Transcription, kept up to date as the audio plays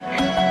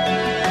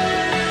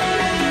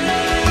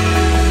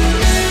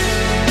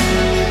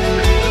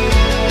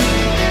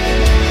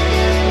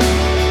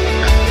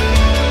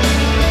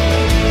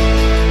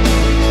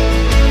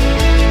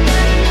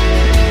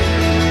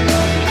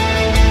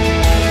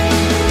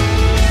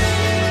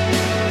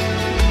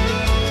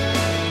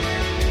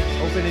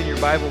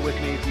Bible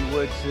with me, if you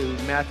would, to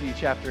Matthew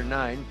chapter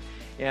 9.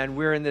 And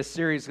we're in this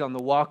series on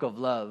the walk of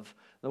love.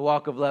 The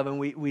walk of love. And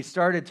we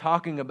started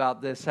talking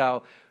about this,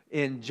 how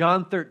in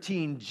John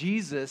 13,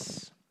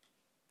 Jesus,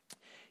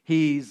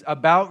 he's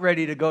about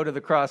ready to go to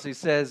the cross. He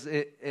says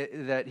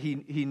that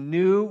he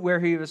knew where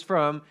he was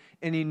from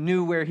and he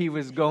knew where he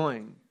was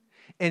going.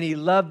 And he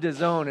loved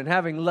his own. And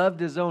having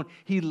loved his own,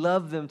 he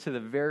loved them to the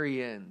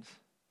very end.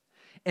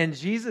 And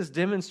Jesus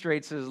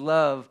demonstrates his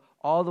love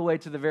all the way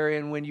to the very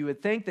end, when you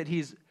would think that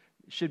he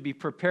should be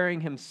preparing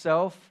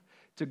himself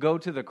to go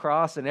to the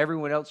cross and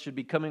everyone else should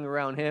be coming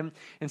around him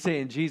and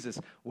saying, Jesus,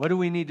 what do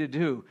we need to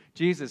do?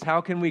 Jesus,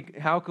 how can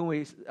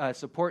we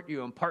support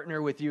you and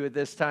partner with you at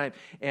this time?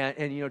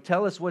 And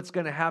tell us what's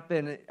going to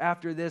happen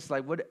after this.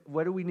 Like,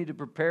 what do we need to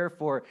prepare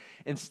for?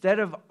 Instead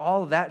of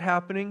all that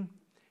happening,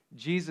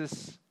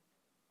 Jesus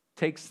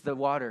takes the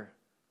water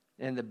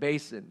and the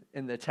basin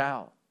and the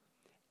towel,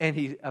 and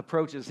he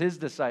approaches his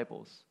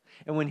disciples.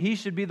 And when he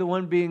should be the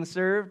one being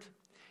served,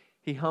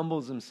 he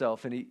humbles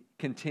himself and he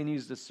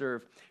continues to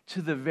serve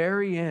to the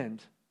very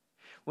end.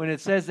 When it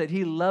says that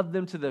he loved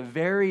them to the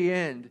very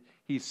end,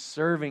 he's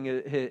serving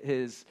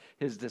his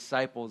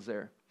disciples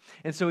there.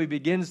 And so he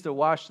begins to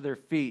wash their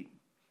feet.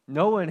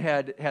 No one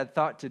had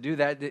thought to do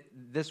that.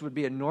 This would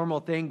be a normal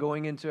thing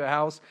going into a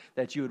house,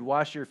 that you would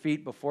wash your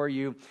feet before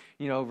you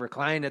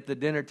recline at the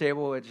dinner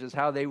table, which is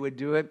how they would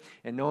do it.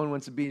 And no one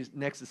wants to be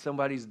next to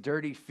somebody's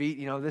dirty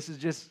feet. This is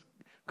just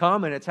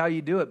common. It's how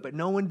you do it. But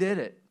no one did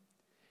it.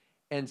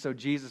 And so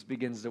Jesus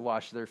begins to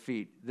wash their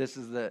feet. This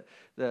is the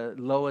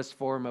lowest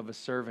form of a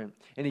servant.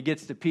 And he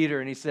gets to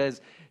Peter and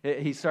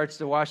he starts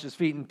to wash his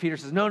feet. And Peter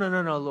says, no,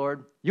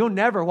 Lord, you'll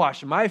never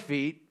wash my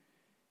feet.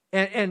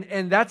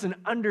 And that's an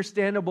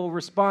understandable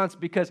response,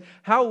 because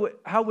how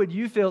would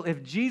you feel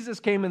if Jesus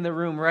came in the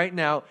room right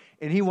now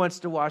and he wants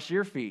to wash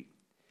your feet?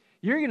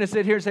 You're going to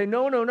sit here and say,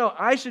 no,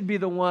 I should be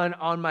the one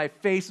on my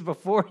face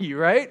before you,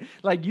 right?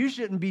 Like, you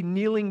shouldn't be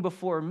kneeling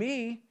before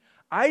me.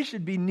 I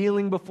should be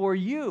kneeling before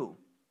you.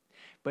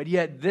 But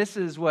yet this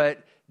is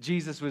what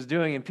Jesus was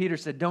doing. And Peter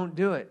said, don't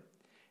do it.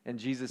 And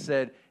Jesus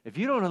said, if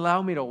you don't allow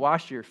me to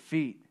wash your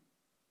feet,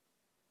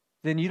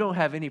 then you don't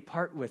have any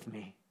part with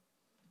me.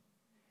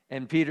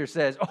 And Peter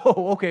says,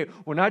 oh, okay,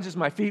 well, not just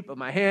my feet, but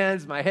my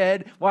hands, my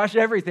head, wash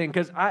everything,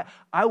 because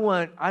I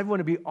want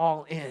to be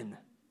all in.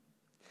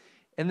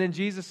 And then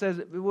Jesus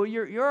says, well,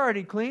 you're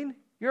already clean.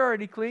 You're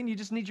already clean. You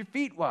just need your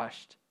feet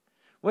washed.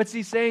 What's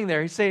he saying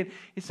there? He's saying,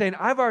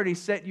 I've already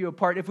set you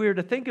apart. If we were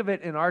to think of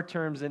it in our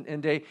terms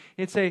and day,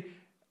 he'd say,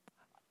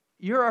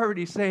 you're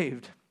already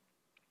saved.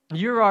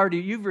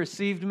 You've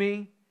received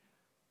me.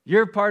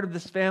 You're part of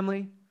this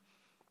family.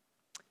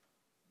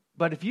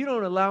 But if you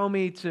don't allow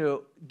me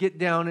to get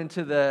down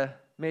into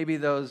maybe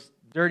those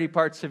dirty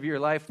parts of your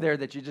life there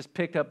that you just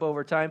picked up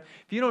over time,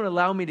 if you don't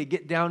allow me to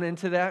get down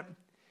into that,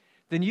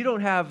 then you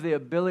don't have the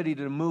ability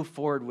to move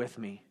forward with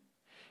me.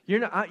 You're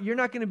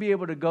not going to be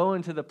able to go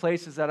into the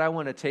places that I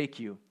want to take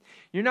you.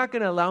 You're not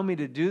going to allow me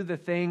to do the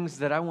things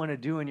that I want to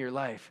do in your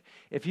life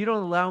if you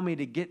don't allow me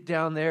to get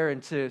down there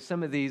into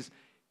some of these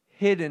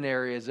hidden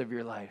areas of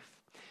your life,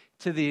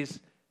 to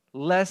these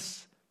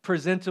less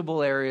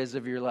presentable areas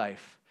of your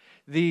life,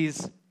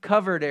 these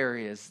covered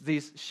areas,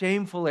 these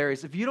shameful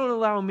areas. If you don't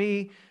allow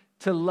me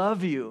to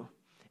love you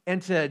and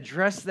to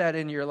address that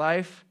in your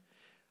life,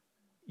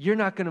 you're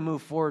not going to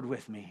move forward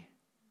with me.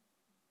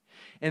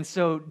 And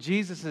so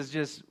Jesus is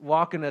just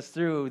walking us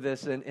through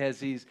this, and as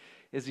he's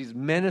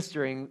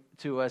ministering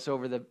to us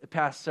over the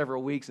past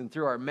several weeks and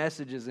through our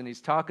messages, and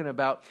he's talking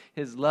about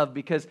his love,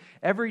 because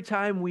every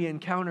time we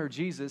encounter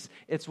Jesus,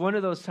 it's one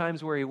of those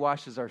times where he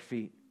washes our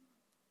feet.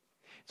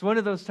 It's one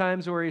of those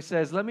times where he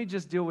says, let me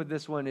just deal with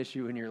this one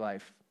issue in your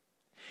life.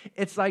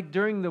 It's like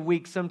during the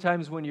week,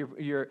 sometimes when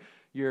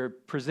you're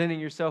presenting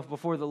yourself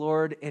before the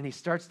Lord, and he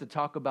starts to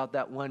talk about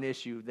that one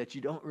issue that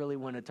you don't really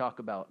want to talk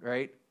about,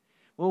 right?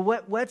 Well,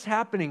 what's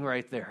happening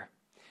right there?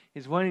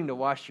 He's wanting to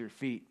wash your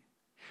feet.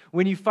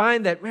 When you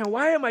find that, man,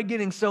 why am I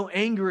getting so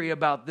angry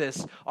about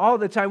this all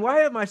the time?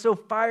 Why am I so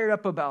fired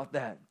up about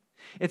that?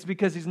 It's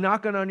because he's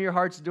knocking on your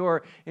heart's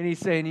door and he's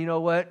saying, you know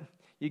what?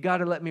 You got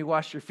to let me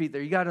wash your feet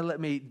there. You got to let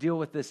me deal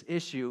with this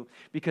issue,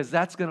 because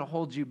that's going to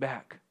hold you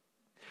back.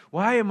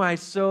 Why am I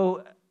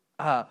so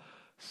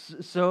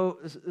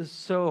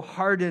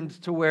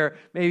hardened to where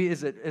maybe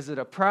is it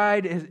a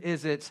pride?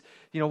 Is it,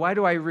 why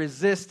do I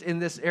resist in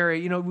this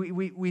area?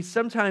 We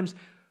sometimes,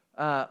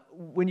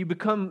 when you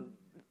become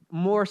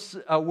more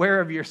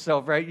aware of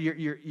yourself, right?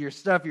 Your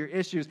stuff, your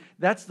issues,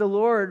 that's the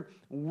Lord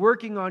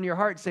working on your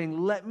heart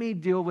saying, let me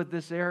deal with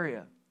this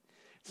area.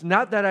 It's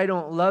not that I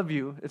don't love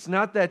you. It's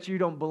not that you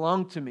don't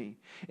belong to me.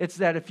 It's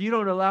that if you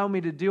don't allow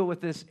me to deal with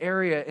this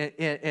area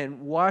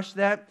and wash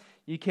that,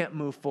 you can't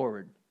move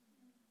forward.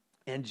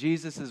 And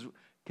Jesus is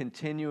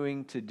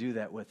continuing to do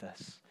that with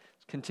us,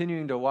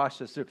 continuing to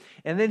wash us through.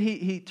 And then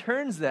he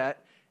turns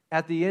that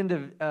at the end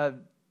of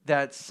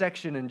that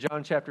section in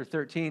John chapter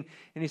 13,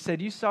 and he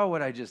said, you saw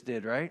what I just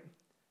did, right?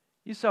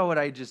 You saw what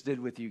I just did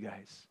with you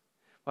guys.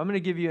 Well, I'm going to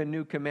give you a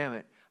new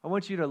commandment. I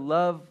want you to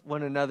love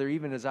one another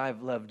even as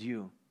I've loved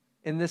you.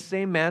 in this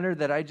same manner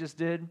that I just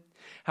did,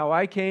 how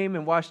I came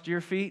and washed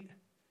your feet,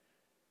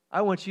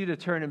 I want you to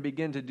turn and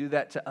begin to do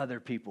that to other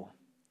people.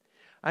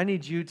 I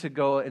need you to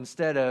go,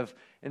 instead of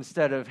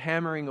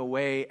hammering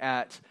away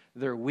at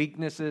their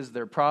weaknesses,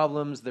 their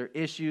problems, their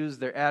issues,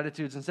 their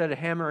attitudes, instead of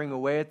hammering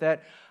away at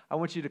that, I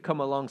want you to come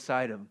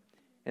alongside them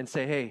and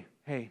say,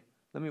 hey,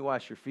 let me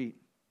wash your feet.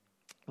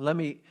 Let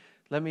me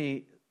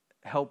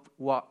help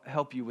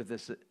you with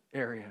this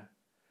area.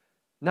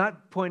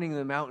 Not pointing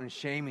them out and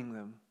shaming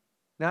them,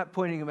 not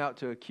pointing them out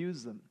to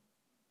accuse them,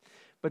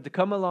 but to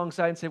come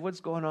alongside and say, what's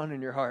going on in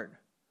your heart?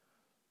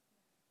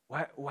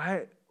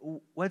 Why?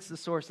 What's the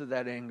source of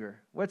that anger?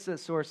 What's the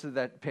source of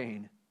that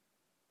pain?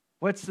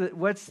 What's at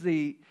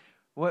the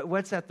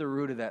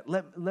root of that?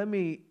 Let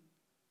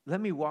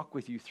me walk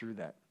with you through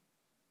that.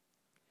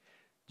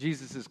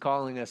 Jesus is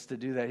calling us to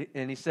do that,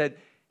 and he said,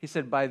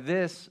 by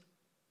this,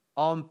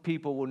 all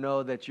people will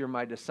know that you're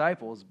my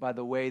disciples, by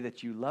the way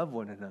that you love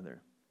one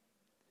another.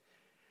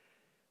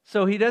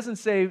 So he doesn't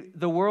say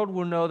the world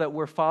will know that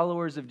we're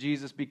followers of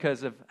Jesus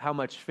because of how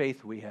much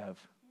faith we have.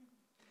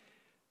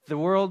 The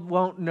world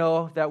won't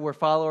know that we're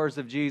followers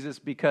of Jesus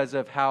because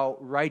of how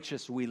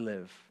righteous we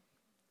live.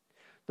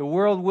 The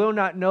world will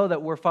not know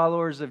that we're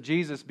followers of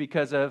Jesus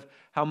because of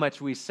how much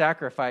we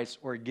sacrifice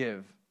or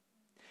give.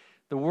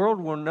 The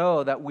world will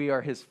know that we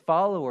are his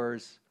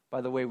followers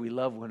by the way we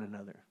love one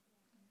another.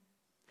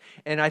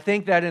 And I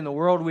think that in the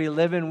world we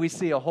live in, we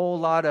see a whole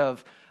lot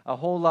of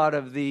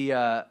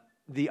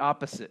the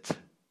opposite.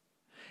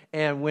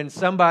 And when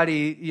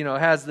somebody,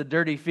 has the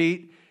dirty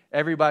feet,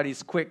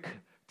 everybody's quick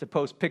to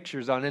post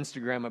pictures on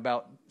Instagram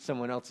about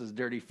someone else's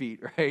dirty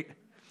feet, right?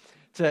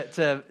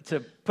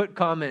 To put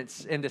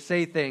comments and to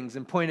say things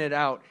and point it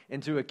out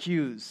and to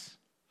accuse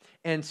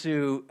and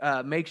to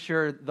make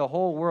sure the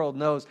whole world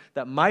knows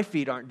that my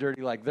feet aren't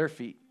dirty like their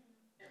feet,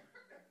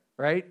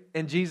 right?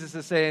 And Jesus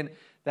is saying,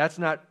 that's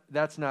not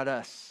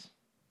us.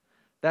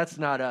 That's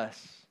not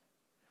us.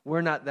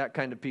 We're not that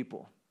kind of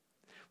people.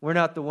 We're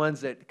not the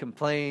ones that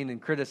complain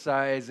and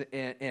criticize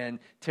and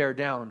tear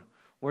down.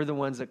 We're the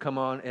ones that come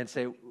on and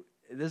say,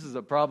 this is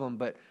a problem,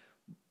 but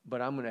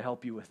I'm going to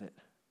help you with it.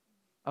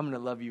 I'm going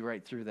to love you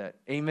right through that.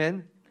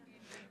 Amen?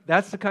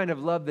 That's the kind of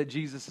love that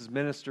Jesus is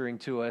ministering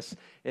to us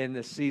in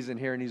this season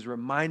here, and he's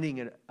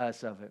reminding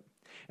us of it.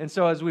 And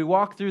so as we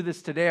walk through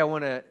this today, I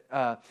want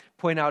to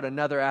point out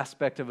another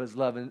aspect of his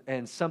love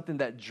and something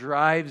that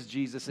drives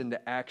Jesus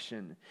into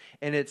action,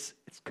 and it's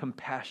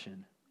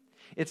compassion.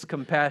 It's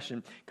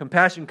compassion.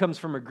 Compassion comes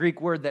from a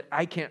Greek word that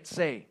I can't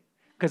say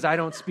because I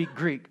don't speak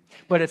Greek.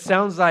 But it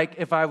sounds like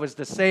if I was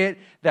to say it,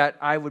 that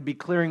I would be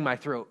clearing my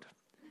throat.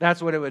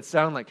 That's what it would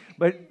sound like.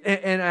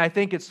 And I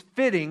think it's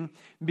fitting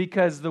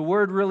because the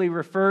word really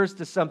refers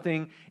to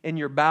something in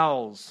your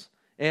bowels.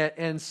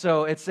 And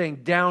so it's saying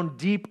down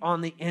deep on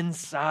the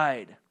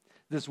inside.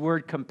 This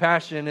word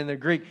compassion in the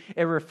Greek,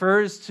 it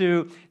refers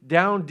to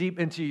down deep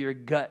into your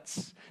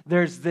guts.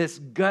 There's this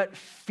gut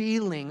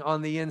feeling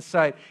on the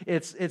inside.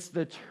 It's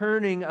the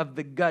turning of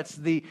the guts.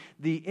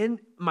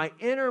 My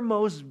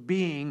innermost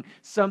being,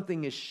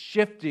 something is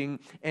shifting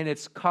and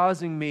it's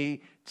causing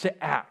me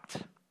to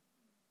act.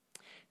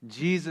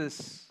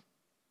 Jesus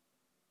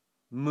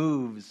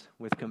moves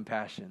with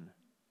compassion.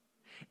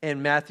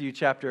 In Matthew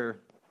chapter,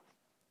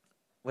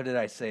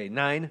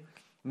 9?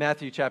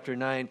 Matthew chapter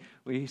 9,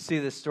 we see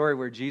this story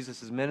where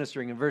Jesus is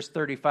ministering. In verse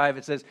 35,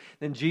 it says,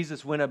 then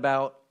Jesus went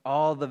about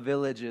all the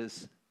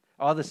villages,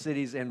 all the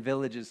cities and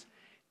villages,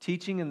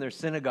 teaching in their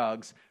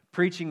synagogues,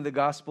 preaching the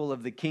gospel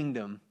of the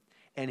kingdom,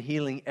 and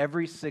healing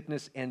every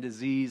sickness and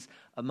disease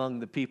among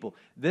the people.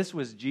 This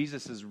was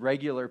Jesus'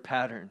 regular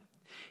pattern.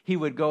 He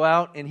would go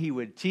out and he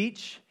would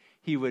teach,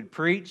 he would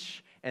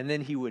preach, and then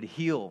he would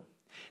heal.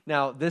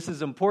 Now, this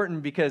is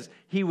important because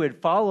he would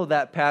follow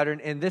that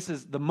pattern, and this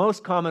is the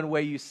most common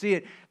way you see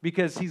it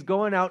because he's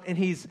going out and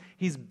he's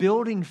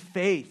building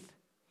faith.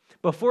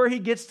 Before he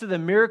gets to the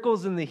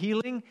miracles and the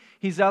healing,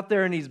 he's out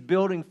there and he's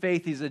building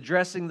faith. He's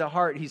addressing the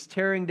heart. He's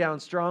tearing down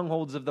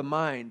strongholds of the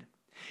mind.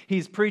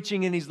 He's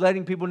preaching and he's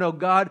letting people know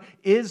God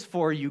is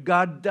for you.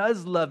 God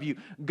does love you.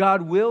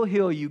 God will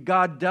heal you.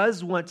 God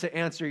does want to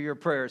answer your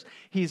prayers.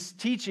 He's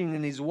teaching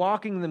and he's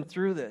walking them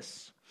through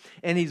this.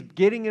 And he's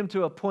getting him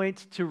to a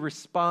point to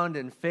respond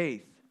in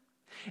faith.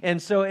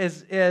 And so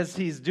as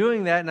he's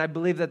doing that, and I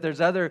believe that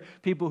there's other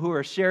people who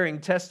are sharing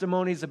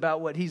testimonies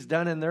about what he's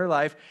done in their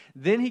life,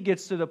 then he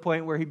gets to the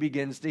point where he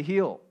begins to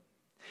heal.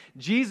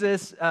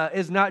 Jesus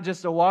is not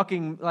just a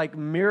walking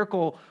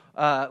miracle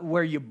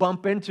where you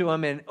bump into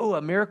him and,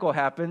 a miracle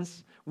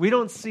happens. We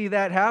don't see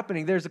that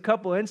happening. There's a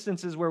couple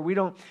instances where we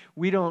don't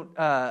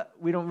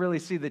really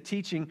see the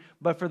teaching,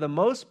 but for the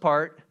most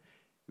part,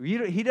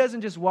 he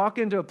doesn't just walk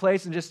into a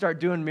place and just start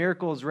doing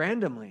miracles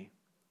randomly.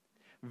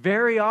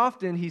 Very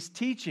often he's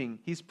teaching,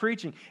 he's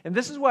preaching. And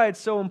this is why it's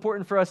so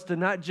important for us to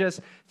not just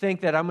think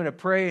that I'm going to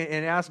pray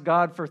and ask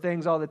God for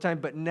things all the time,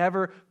 but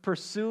never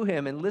pursue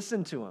him and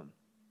listen to him.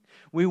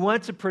 We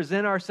want to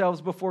present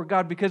ourselves before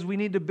God because we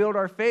need to build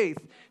our faith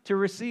to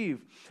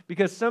receive.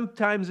 Because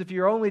sometimes if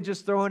you're only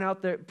just throwing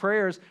out the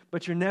prayers,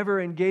 but you're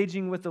never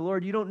engaging with the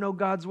Lord, you don't know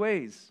God's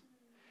ways.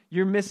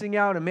 You're missing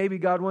out, and maybe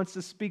God wants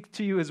to speak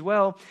to you as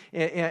well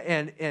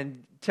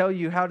and tell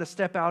you how to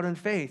step out in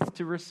faith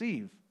to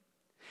receive.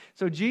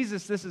 So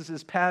Jesus, this is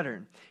his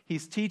pattern.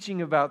 He's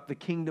teaching about the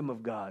kingdom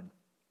of God.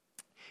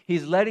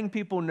 He's letting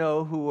people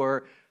know who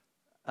are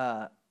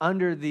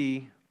under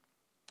the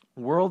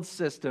world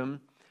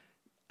system,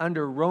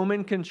 under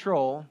Roman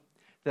control,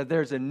 that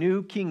there's a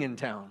new king in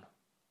town.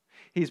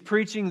 He's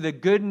preaching the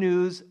good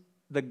news,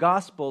 the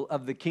gospel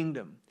of the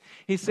kingdom.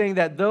 He's saying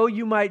that though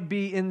you might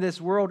be in this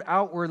world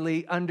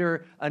outwardly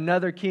under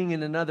another king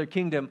in another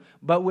kingdom,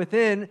 but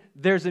within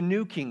there's a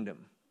new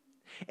kingdom.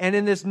 And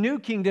in this new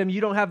kingdom,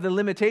 you don't have the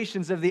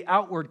limitations of the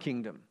outward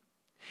kingdom.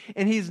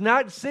 And he's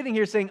not sitting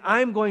here saying,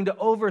 I'm going to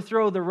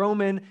overthrow the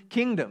Roman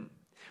kingdom.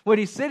 What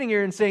he's sitting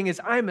here and saying is,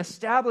 I'm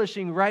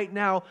establishing right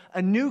now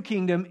a new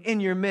kingdom in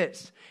your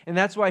midst. And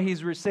that's why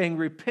he's saying,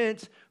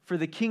 repent, for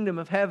the kingdom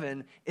of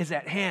heaven is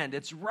at hand.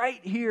 It's right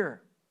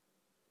here.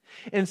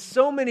 And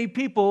so many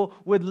people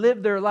would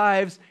live their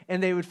lives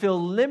and they would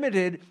feel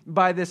limited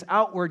by this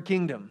outward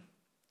kingdom,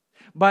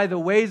 by the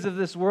ways of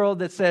this world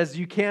that says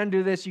you can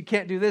do this, you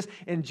can't do this.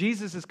 And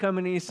Jesus is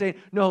coming and he's saying,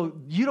 no,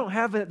 you don't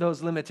have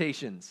those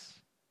limitations.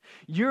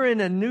 You're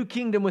in a new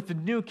kingdom with a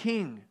new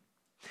king.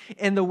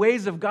 And the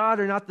ways of God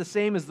are not the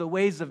same as the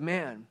ways of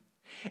man.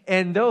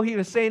 And though he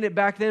was saying it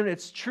back then,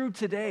 it's true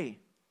today.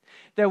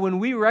 That when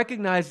we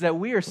recognize that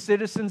we are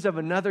citizens of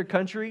another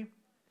country,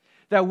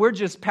 that we're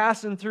just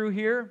passing through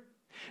here,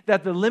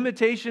 that the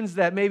limitations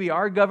that maybe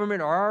our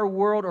government or our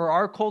world or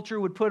our culture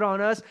would put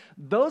on us,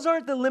 those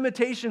aren't the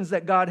limitations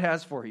that God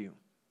has for you.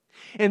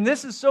 And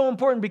this is so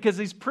important because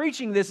he's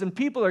preaching this and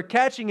people are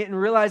catching it and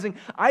realizing,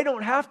 I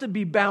don't have to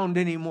be bound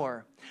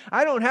anymore.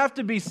 I don't have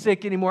to be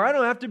sick anymore. I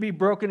don't have to be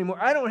broken anymore.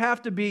 I don't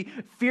have to be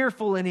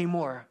fearful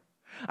anymore.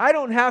 I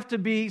don't have to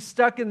be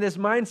stuck in this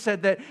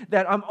mindset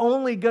that I'm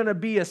only going to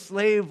be a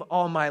slave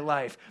all my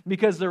life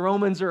because the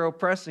Romans are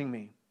oppressing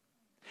me.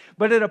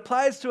 But it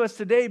applies to us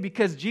today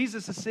because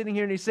Jesus is sitting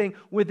here and he's saying,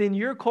 within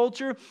your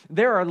culture,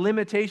 there are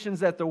limitations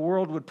that the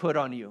world would put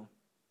on you.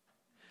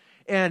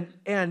 And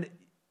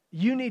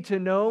you need to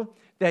know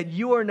that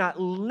you are not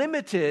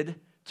limited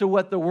to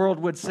what the world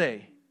would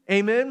say.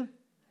 Amen?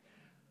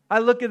 I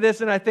look at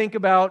this and I think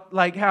about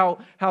like how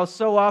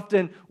so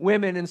often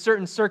women in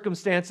certain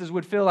circumstances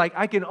would feel like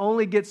I can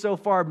only get so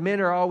far.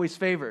 Men are always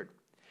favored.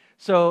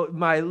 So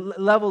my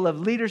level of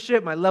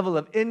leadership, my level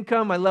of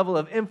income, my level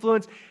of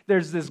influence,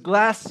 there's this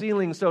glass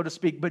ceiling, so to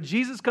speak. But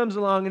Jesus comes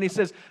along and he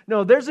says,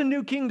 no, there's a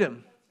new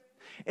kingdom.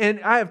 And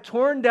I have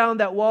torn down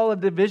that wall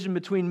of division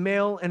between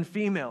male and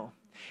female.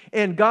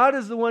 And God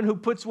is the one who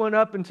puts one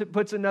up and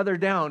puts another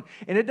down.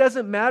 And it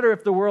doesn't matter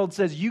if the world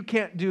says you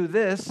can't do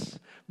this,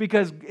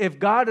 because if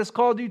God has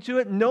called you to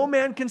it, no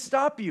man can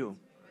stop you.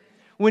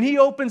 When he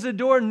opens a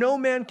door, no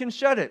man can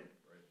shut it.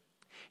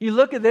 You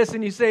look at this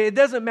and you say, it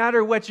doesn't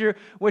matter what your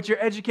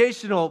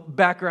educational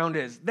background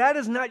is. That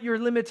is not your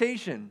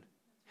limitation.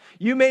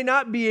 You may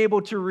not be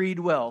able to read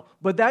well,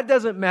 but that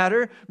doesn't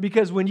matter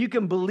because when you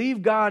can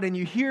believe God and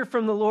you hear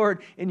from the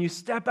Lord and you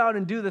step out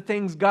and do the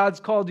things God's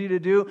called you to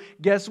do,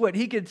 guess what?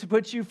 He could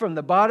put you from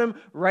the bottom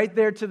right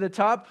there to the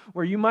top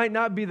where you might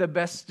not be the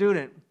best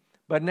student.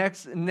 But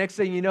next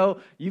thing you know,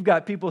 you've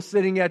got people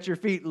sitting at your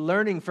feet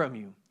learning from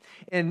you.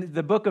 In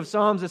the book of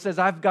Psalms, it says,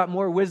 I've got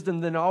more wisdom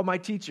than all my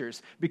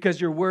teachers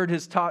because your word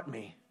has taught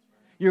me.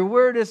 Your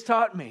word has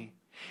taught me.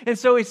 And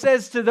so he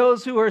says to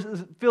those who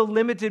feel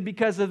limited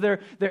because of their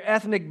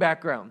ethnic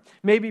background,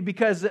 maybe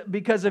because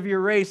of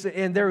your race,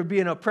 and there would be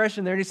an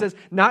oppression there. And he says,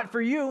 not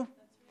for you.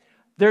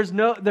 There's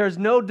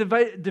no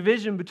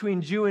division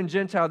between Jew and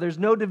Gentile. There's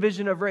no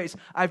division of race.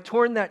 I've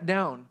torn that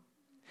down.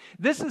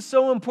 This is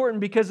so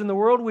important because in the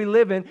world we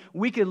live in,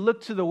 we can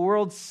look to the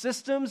world's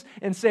systems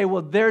and say,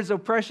 well, there's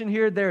oppression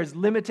here, there's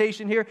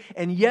limitation here.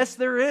 And yes,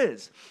 there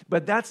is.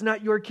 But that's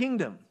not your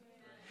kingdom.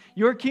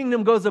 Your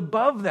kingdom goes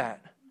above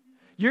that.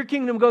 Your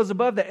kingdom goes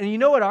above that. And you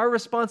know what our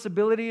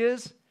responsibility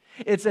is?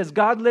 It's as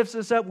God lifts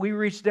us up, we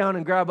reach down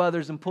and grab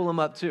others and pull them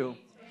up too.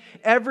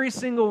 Every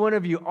single one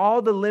of you,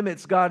 all the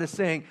limits God is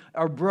saying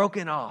are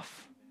broken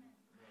off.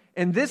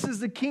 And this is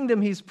the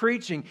kingdom he's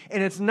preaching.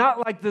 And it's not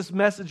like this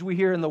message we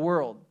hear in the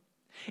world.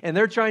 And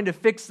they're trying to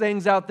fix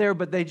things out there,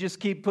 but they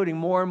just keep putting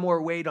more and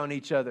more weight on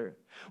each other.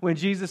 When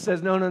Jesus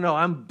says, no,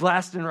 I'm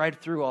blasting right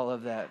through all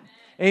of that.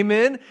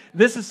 Amen?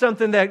 This is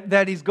something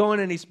that he's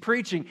going and he's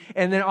preaching.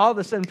 And then all of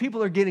a sudden,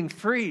 people are getting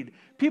freed.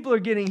 People are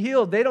getting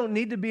healed. They don't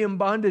need to be in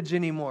bondage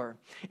anymore.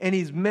 And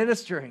he's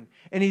ministering.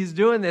 And he's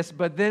doing this.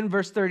 But then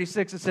verse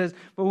 36, it says,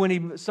 but when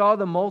he saw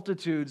the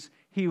multitudes,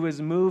 he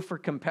was moved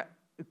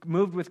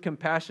with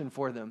compassion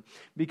for them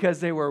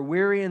because they were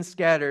weary and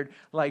scattered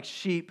like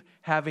sheep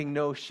having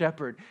no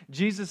shepherd.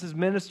 Jesus is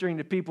ministering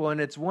to people, and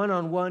it's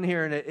one-on-one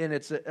here, and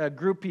it's a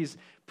group he's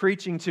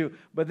preaching to.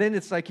 But then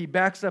it's like he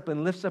backs up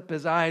and lifts up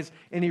his eyes,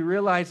 and he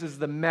realizes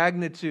the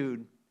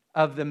magnitude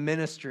of the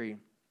ministry.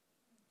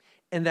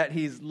 and that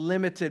he's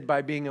limited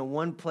by being in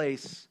one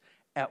place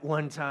at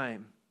one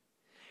time.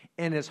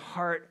 And his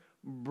heart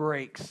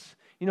breaks.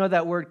 You know what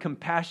that word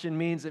compassion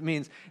means? It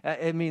means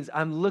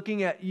I'm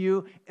looking at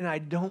you and I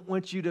don't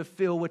want you to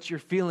feel what you're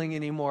feeling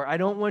anymore. I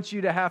don't want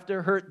you to have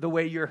to hurt the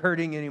way you're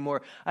hurting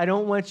anymore. I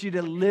don't want you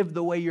to live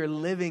the way you're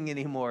living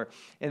anymore.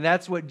 And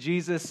that's what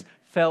Jesus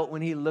felt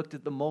when he looked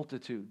at the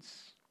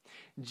multitudes.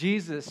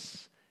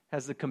 Jesus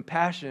has the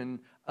compassion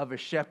of a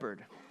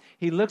shepherd.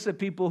 He looks at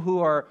people who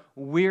are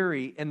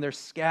weary and they're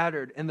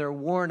scattered and they're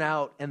worn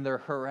out and they're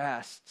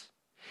harassed.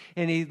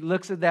 And he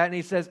looks at that and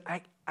he says,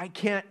 I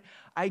can't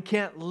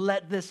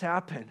let this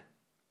happen.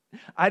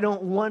 I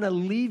don't want to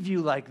leave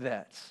you like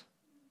that.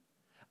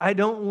 I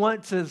don't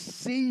want to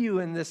see you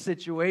in this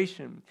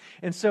situation.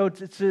 And so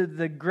to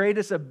the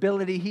greatest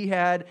ability he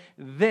had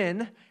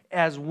then,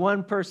 as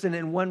one person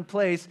in one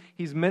place,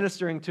 he's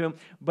ministering to him,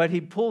 but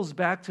he pulls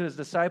back to his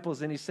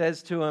disciples and he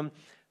says to them,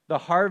 the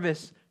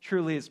harvest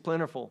truly is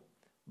plentiful,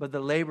 but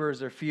the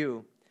laborers are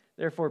few.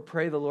 Therefore,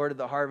 pray the Lord of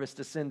the harvest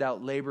to send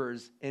out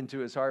laborers into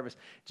his harvest.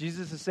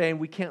 Jesus is saying,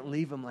 we can't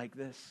leave them like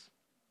this.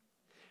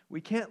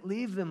 We can't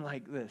leave them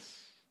like this.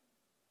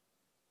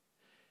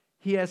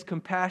 He has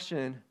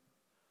compassion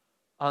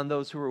on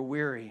those who are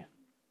weary.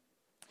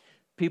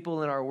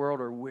 People in our world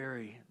are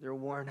weary. They're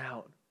worn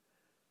out.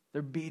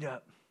 They're beat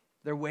up.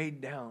 They're weighed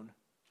down.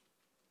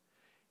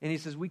 And he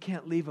says, we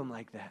can't leave them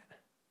like that.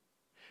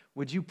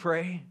 Would you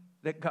pray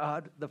that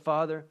God, the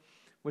Father,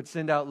 would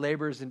send out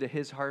laborers into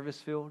his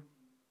harvest field?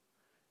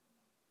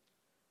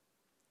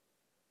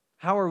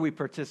 How are we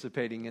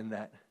participating in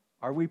that?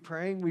 Are we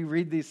praying? We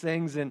read these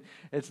things and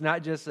it's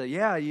not just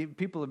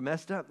people have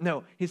messed up.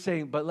 No, he's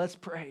saying, but let's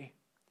pray.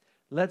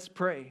 Let's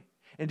pray.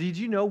 And did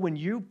you know when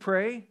you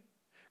pray,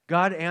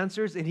 God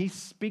answers and he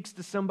speaks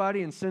to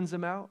somebody and sends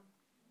them out?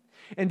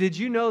 And did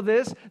you know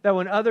this, that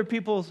when other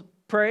people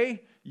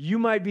pray, you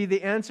might be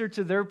the answer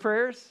to their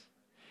prayers?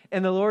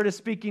 And the Lord is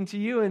speaking to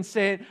you and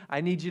saying,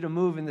 I need you to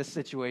move in this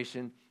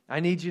situation. I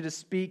need you to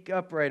speak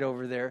up right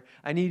over there.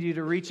 I need you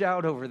to reach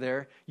out over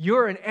there.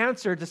 You're an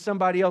answer to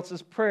somebody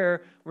else's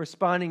prayer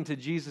responding to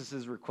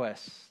Jesus'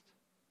 request.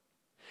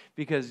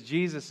 Because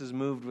Jesus is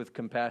moved with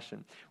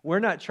compassion. We're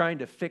not trying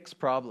to fix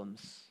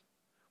problems.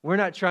 We're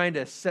not trying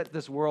to set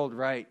this world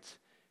right.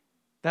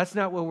 That's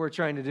not what we're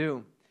trying to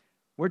do.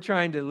 We're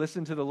trying to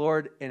listen to the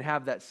Lord and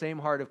have that same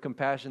heart of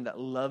compassion that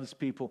loves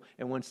people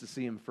and wants to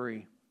see them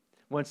free,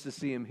 wants to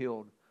see them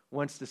healed,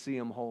 wants to see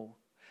them whole.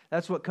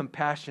 That's what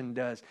compassion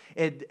does.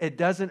 It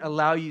doesn't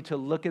allow you to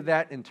look at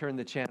that and turn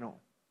the channel.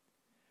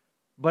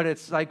 But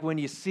it's like when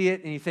you see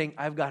it and you think,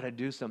 I've got to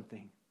do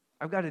something.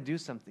 I've got to do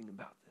something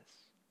about this.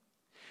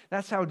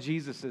 That's how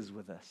Jesus is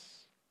with us.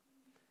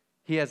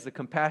 He has the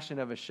compassion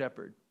of a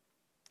shepherd.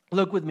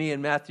 Look with me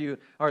in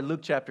Luke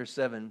chapter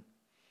 7.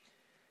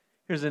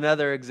 Here's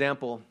another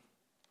example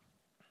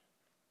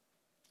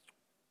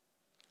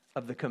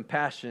of the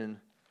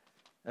compassion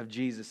of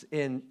Jesus.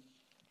 In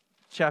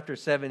chapter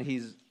 7,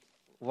 he's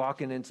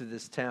walking into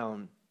this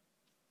town.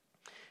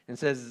 And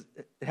says,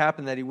 it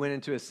happened that he went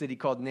into a city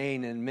called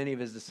Nain, and many of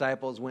his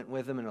disciples went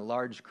with him in a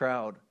large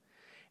crowd.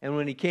 And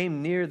when he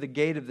came near the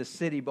gate of the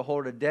city,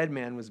 behold, a dead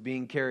man was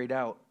being carried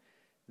out,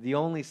 the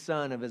only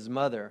son of his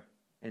mother,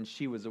 and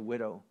she was a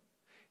widow.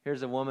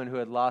 Here's a woman who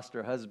had lost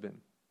her husband,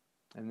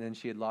 and then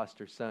she had lost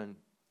her son.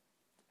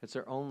 It's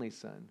her only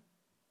son.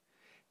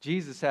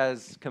 Jesus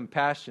has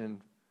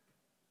compassion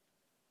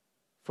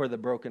for the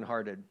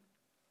brokenhearted.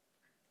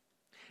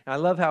 And I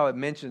love how it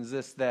mentions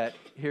this, that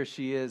here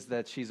she is,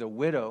 that she's a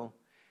widow,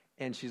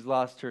 and she's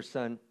lost her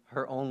son,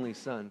 her only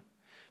son.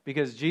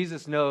 Because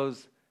Jesus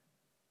knows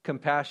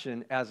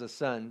compassion as a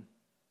son,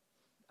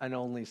 an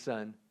only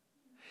son.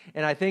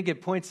 And I think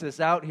it points this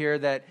out here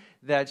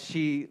that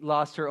she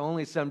lost her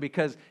only son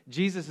because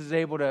Jesus is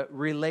able to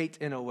relate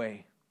in a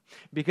way.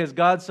 Because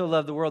God so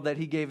loved the world that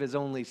he gave his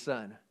only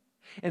son.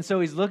 And so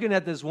he's looking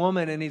at this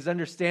woman and he's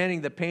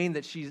understanding the pain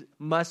that she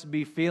must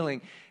be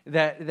feeling,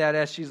 that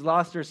as she's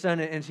lost her son,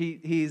 and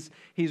he's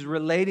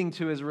relating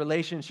to his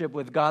relationship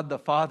with God the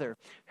Father,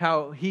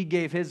 how he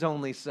gave his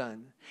only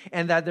son,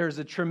 and that there's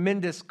a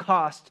tremendous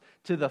cost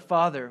to the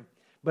Father,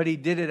 but he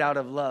did it out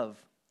of love.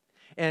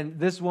 And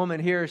this woman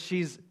here,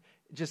 she's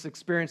just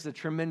experienced a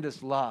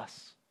tremendous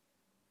loss.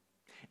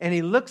 And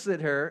he looks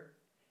at her,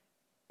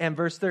 and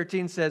verse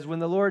 13 says, when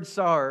the Lord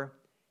saw her,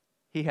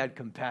 he had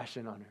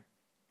compassion on her.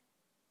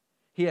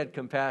 He had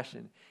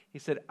compassion. He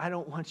said, I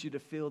don't want you to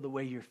feel the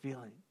way you're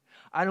feeling.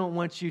 I don't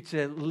want you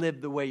to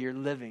live the way you're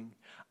living.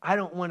 I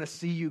don't want to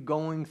see you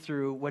going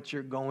through what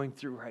you're going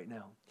through right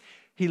now.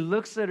 He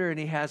looks at her and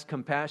he has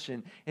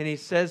compassion. And he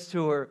says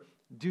to her,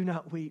 do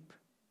not weep.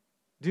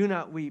 Do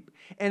not weep.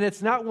 And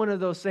it's not one of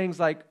those things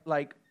like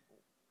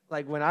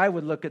when I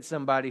would look at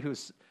somebody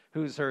who's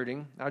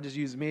hurting. I'll just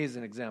use me as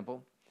an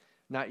example,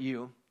 not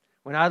you.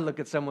 When I look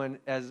at someone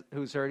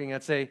who's hurting,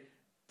 I'd say,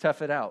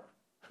 tough it out.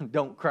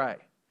 Don't cry.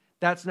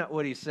 That's not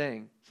what he's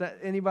saying.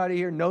 Anybody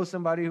here know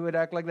somebody who would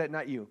act like that?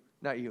 Not you.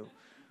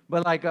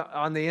 But like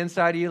on the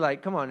inside of you,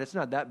 like, come on, it's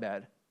not that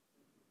bad.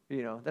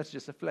 You know, that's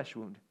just a flesh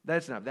wound.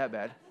 That's not that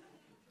bad.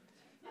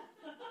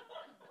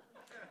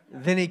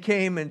 Then he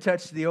came and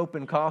touched the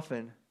open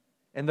coffin,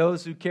 and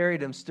those who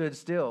carried him stood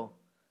still.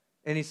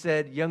 And he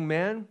said, "Young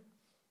man,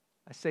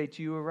 I say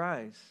to you,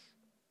 arise."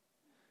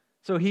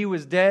 So he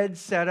was dead,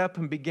 sat up,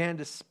 and began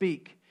to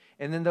speak.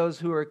 And then those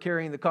who were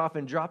carrying the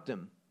coffin dropped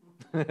him.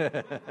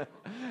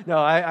 No,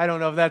 I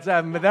don't know if that's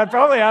happened, but that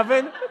probably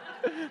happened.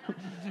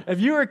 If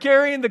you were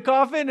carrying the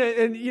coffin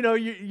and you know,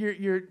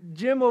 your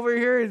Jim over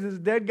here is this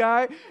dead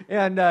guy,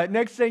 and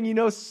next thing you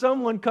know,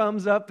 someone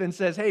comes up and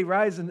says, "Hey,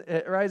 rise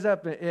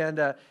up,"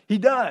 and he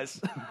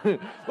does.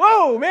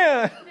 Whoa,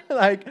 man!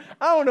 Like,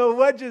 I don't know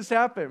what just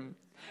happened.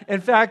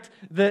 In fact,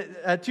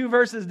 the 2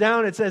 verses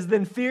down, it says,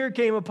 "Then fear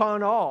came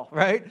upon all,"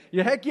 right?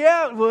 Heck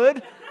yeah, it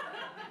would.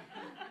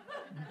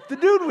 The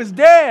dude was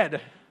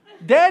dead.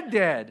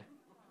 Dead.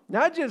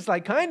 Not just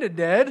like kind of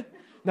dead.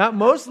 Not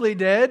mostly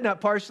dead, not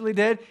partially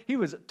dead. He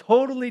was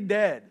totally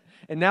dead.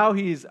 And now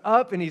he's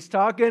up and he's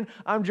talking.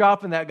 I'm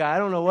dropping that guy. I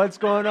don't know what's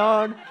going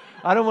on.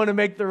 I don't want to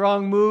make the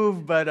wrong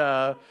move, but,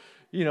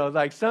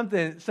 like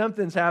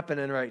something's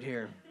happening right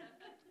here.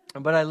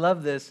 But I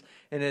love this.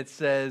 And it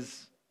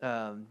says,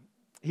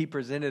 he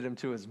presented him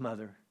to his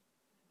mother.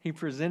 He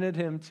presented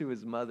him to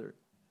his mother.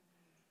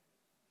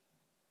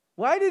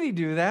 Why did he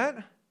do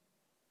that?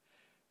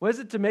 Was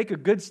it to make a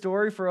good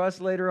story for us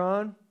later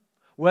on?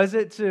 Was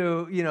it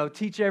to,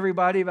 teach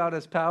everybody about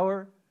his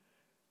power?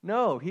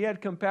 No, he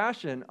had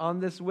compassion on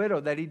this widow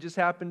that he just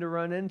happened to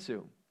run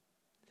into.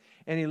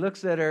 And he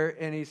looks at her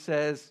and he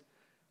says,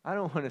 "I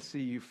don't want to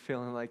see you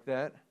feeling like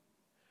that.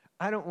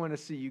 I don't want to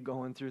see you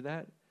going through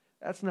that.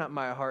 That's not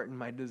my heart and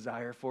my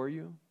desire for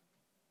you."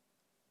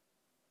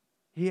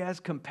 He has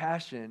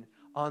compassion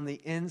on the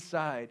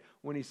inside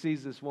when he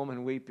sees this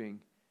woman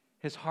weeping.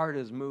 His heart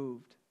is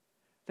moved.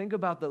 Think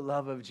about the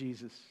love of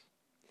Jesus.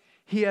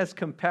 He has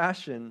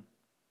compassion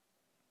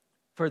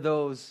for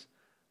those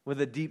with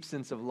a deep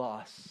sense of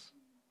loss.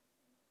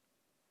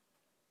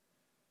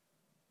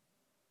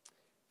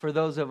 For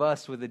those of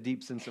us with a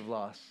deep sense of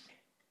loss.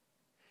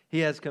 He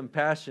has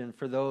compassion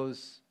for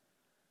those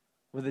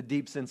with a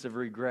deep sense of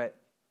regret,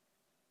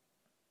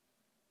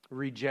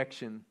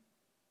 rejection,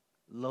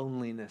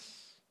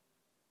 loneliness,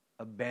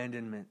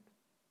 abandonment.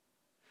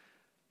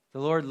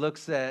 The Lord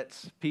looks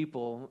at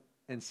people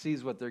and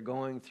sees what they're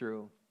going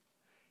through,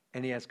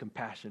 and he has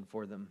compassion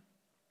for them.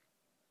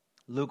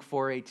 Luke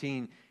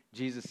 4:18,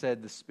 Jesus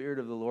said, "The Spirit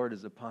of the Lord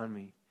is upon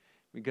me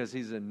because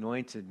he's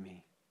anointed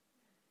me.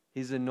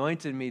 He's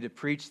anointed me to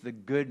preach the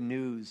good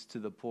news to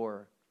the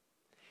poor.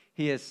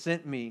 He has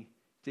sent me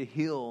to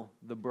heal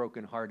the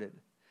brokenhearted."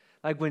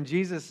 Like when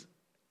Jesus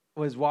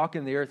was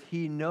walking the earth,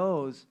 he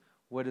knows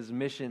what his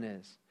mission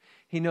is.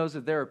 He knows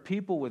that there are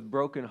people with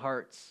broken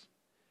hearts,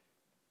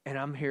 and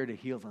I'm here to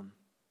heal them.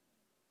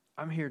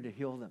 I'm here to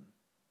heal them.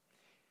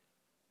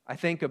 I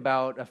think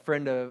about a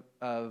friend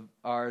of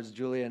ours,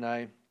 Julia and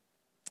I.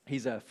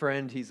 He's a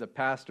friend. He's a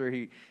pastor.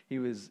 He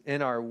was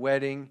in our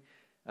wedding.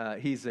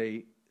 He's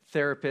a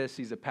therapist.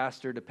 He's a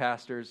pastor to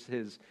pastors.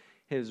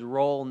 His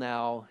role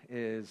now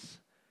is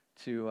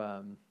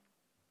to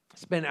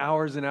spend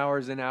hours and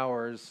hours and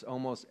hours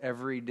almost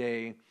every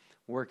day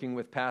working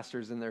with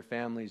pastors and their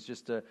families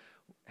just to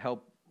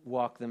help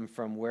walk them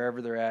from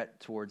wherever they're at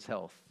towards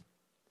health.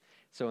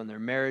 So in their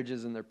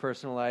marriages and their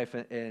personal life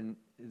and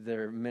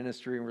their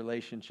ministry and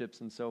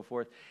relationships and so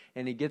forth.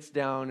 And he gets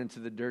down into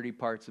the dirty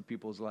parts of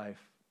people's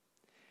life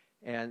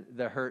and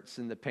the hurts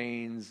and the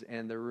pains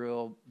and the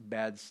real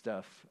bad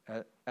stuff,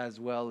 as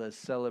well as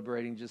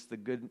celebrating just the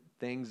good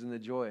things and the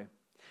joy.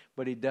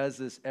 But he does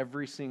this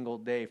every single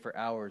day for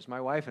hours.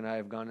 My wife and I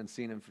have gone and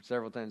seen him for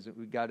several times.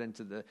 We got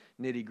into the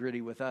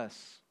nitty-gritty with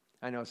us.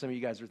 I know some of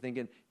you guys are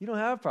thinking, "You don't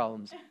have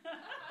problems."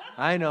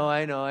 I know.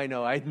 I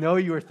know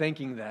you were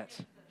thinking that.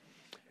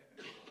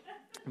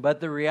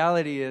 But the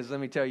reality is, let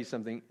me tell you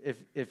something.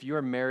 If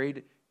you're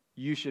married,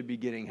 you should be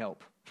getting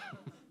help.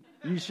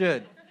 You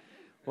should.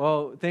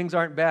 Well, things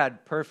aren't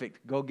bad.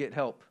 Perfect. Go get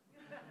help.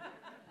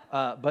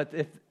 But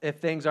if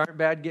things aren't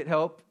bad, get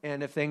help.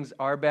 And if things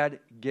are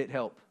bad, get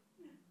help.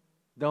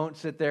 Don't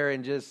sit there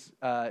and just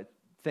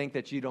think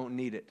that you don't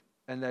need it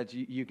and that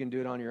you can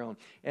do it on your own.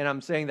 And I'm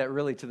saying that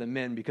really to the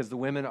men because the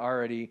women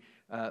already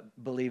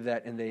believe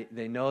that and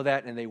they know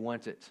that and they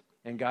want it.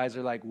 And guys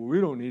are like, "Well, we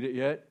don't need it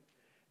yet."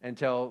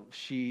 Until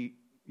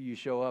you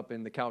show up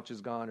and the couch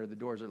is gone or the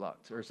doors are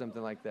locked or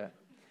something like that.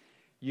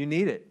 You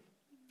need it.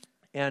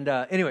 And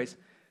anyways,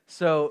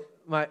 so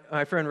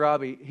my friend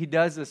Robbie, he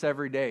does this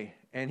every day.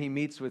 And he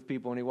meets with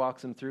people and he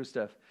walks them through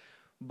stuff.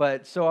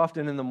 But so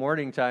often in the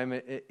morning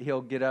time,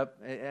 he'll get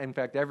up. In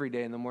fact, every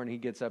day in the morning he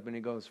gets up and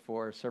he goes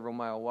for a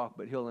several-mile walk.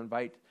 But he'll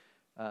invite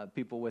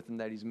people with him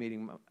that he's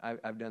meeting.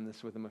 I've done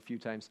this with him a few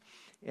times.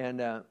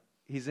 And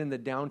he's in the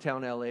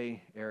downtown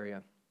L.A.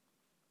 area.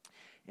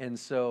 And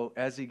so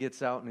as he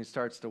gets out and he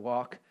starts to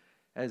walk,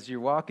 as you're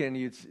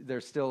walking,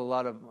 there's still a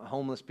lot of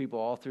homeless people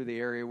all through the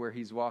area where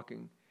he's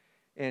walking.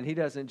 And he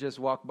doesn't just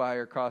walk by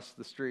or cross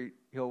the street.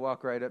 He'll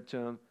walk right up to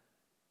him.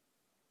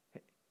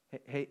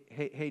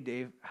 Hey,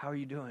 Dave, how are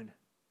you doing?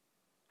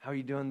 How are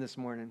you doing this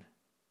morning?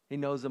 He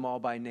knows them all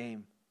by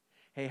name.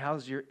 Hey,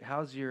 how's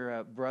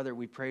your brother?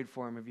 We prayed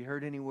for him. Have you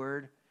heard any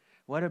word?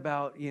 What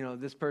about,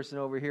 this person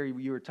over here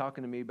you were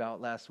talking to me about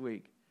last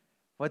week?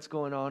 What's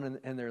going on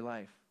in their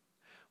life?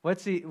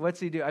 What's he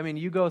do? I mean,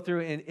 you go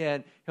through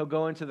and he'll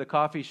go into the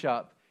coffee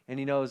shop and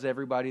he knows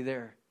everybody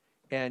there.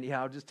 And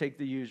I'll just take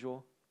the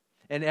usual.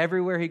 And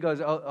everywhere he goes,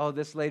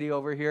 this lady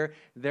over here,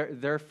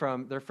 they're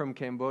from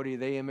Cambodia.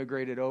 They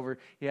immigrated over.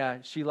 Yeah,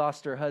 she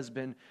lost her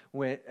husband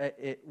when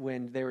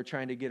they were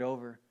trying to get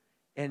over.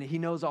 And he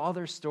knows all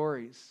their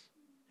stories.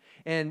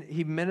 And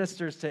he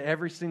ministers to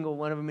every single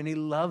one of them, and he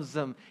loves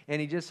them,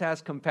 and he just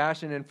has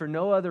compassion, and for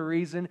no other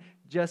reason,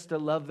 just to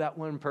love that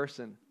one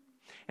person.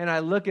 And I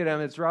look at him,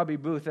 it's Robbie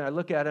Booth, and I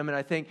look at him, and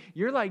I think,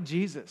 you're like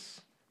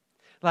Jesus.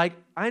 Like,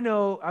 I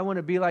know I want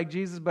to be like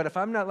Jesus, but if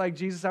I'm not like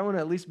Jesus, I want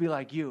to at least be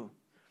like you.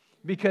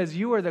 Because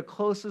you are the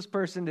closest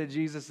person to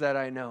Jesus that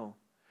I know.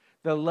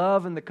 The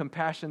love and the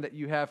compassion that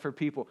you have for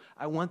people,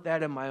 I want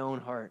that in my own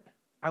heart.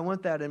 I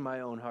want that in my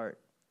own heart.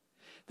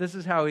 This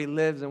is how he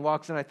lives and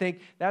walks, and I think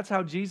that's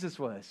how Jesus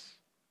was.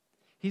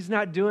 He's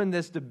not doing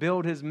this to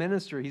build his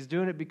ministry. He's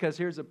doing it because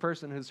here's a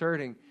person who's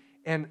hurting,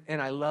 and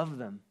I love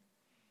them.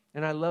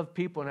 And I love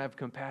people and I have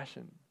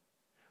compassion.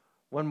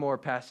 One more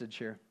passage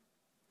here,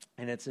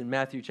 and it's in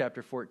Matthew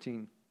chapter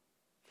 14,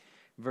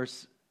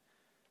 verse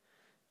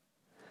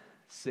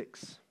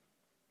 6.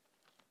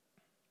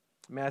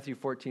 Matthew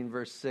 14,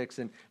 verse 6.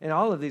 And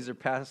all of these are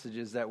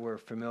passages that we're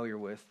familiar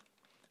with,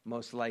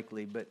 most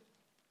likely, but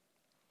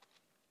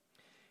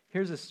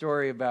here's a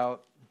story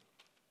about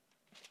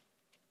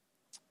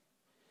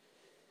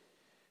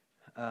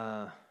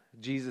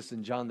Jesus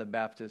and John the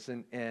Baptist.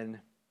 And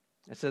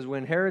it says,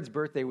 when Herod's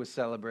birthday was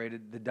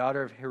celebrated, the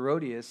daughter of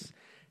Herodias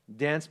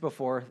danced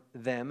before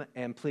them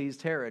and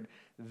pleased Herod.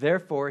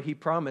 Therefore, he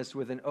promised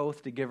with an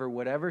oath to give her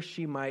whatever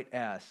she might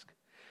ask.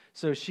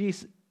 So she,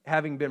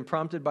 having been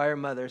prompted by her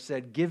mother,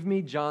 said, give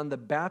me John the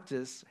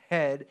Baptist's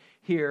head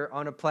here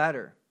on a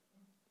platter.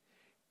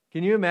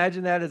 Can you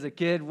imagine that as a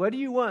kid? What do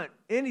you want?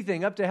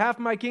 Anything, up to half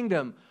my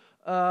kingdom.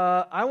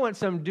 I want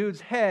some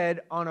dude's head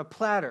on a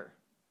platter.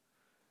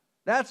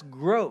 That's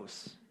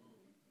gross.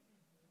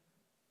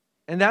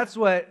 And that's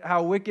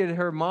how wicked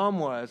her mom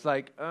was.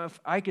 Like, if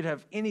I could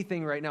have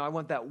anything right now, I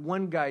want that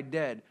one guy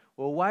dead.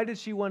 Well, why did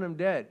she want him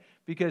dead?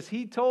 Because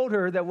he told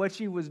her that what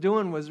she was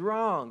doing was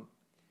wrong.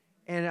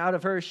 And out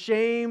of her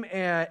shame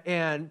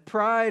and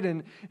pride,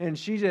 and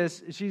she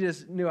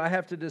just knew, I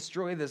have to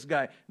destroy this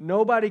guy.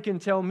 Nobody can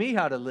tell me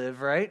how to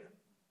live, right?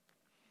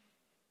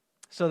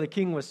 So the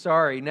king was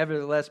sorry.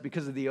 Nevertheless,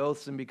 because of the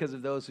oaths and because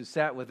of those who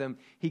sat with him,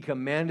 he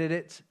commanded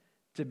it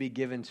to be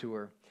given to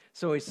her.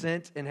 So he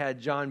sent and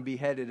had John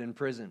beheaded in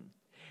prison.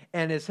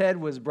 And his head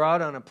was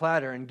brought on a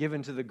platter and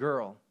given to the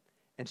girl.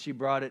 And she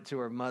brought it to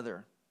her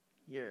mother.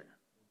 Yeah.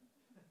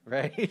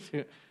 Right?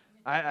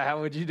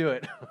 How would you do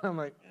it? I'm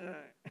like,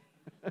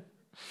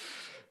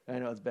 I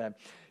know it's bad.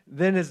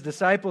 Then his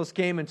disciples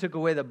came and took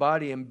away the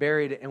body and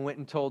buried it and went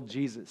and told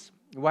Jesus.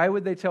 Why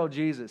would they tell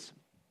Jesus?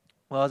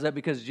 Well, is that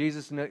because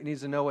Jesus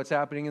needs to know what's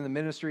happening in the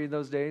ministry in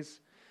those days?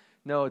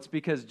 No, it's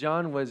because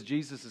John was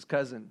Jesus'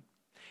 cousin.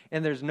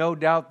 And there's no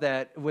doubt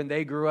that when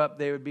they grew up,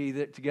 they would be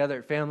together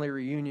at family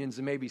reunions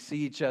and maybe see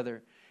each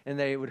other. And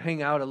they would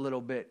hang out a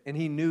little bit. And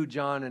he knew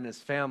John and his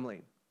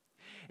family.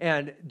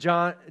 And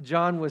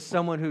John was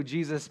someone who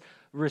Jesus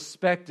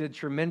respected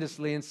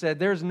tremendously and said,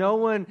 there's no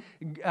one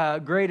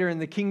greater in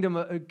the kingdom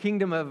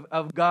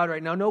of God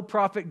right now. No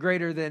prophet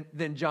greater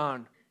than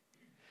John.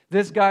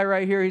 This guy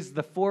right here, he's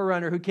the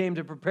forerunner who came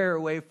to prepare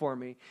a way for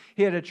me.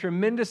 He had a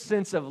tremendous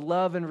sense of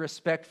love and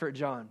respect for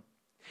John.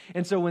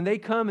 And so when they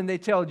come and they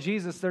tell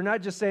Jesus, they're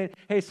not just saying,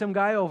 hey, some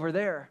guy over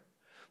there.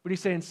 But he's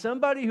saying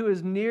somebody who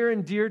is near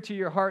and dear to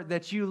your heart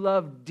that you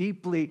love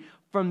deeply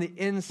from the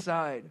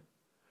inside.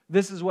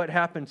 This is what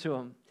happened to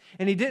him.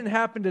 And he didn't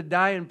happen to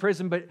die in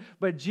prison,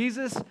 but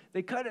Jesus,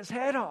 they cut his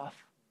head off.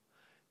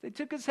 They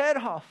took his head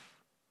off.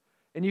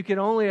 And you can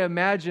only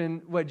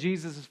imagine what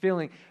Jesus is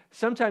feeling.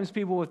 Sometimes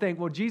people would think,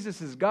 well,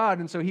 Jesus is God,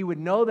 and so he would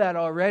know that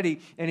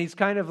already, and he's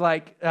kind of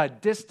like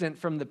distant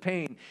from the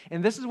pain.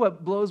 And this is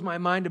what blows my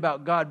mind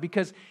about God,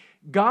 because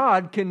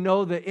God can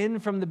know the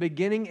end from the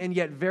beginning and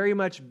yet very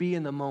much be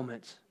in the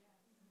moment.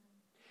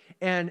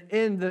 And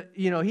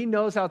he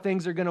knows how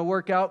things are going to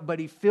work out, but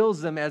he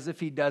feels them as if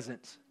he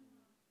doesn't.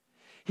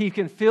 He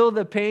can feel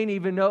the pain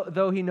even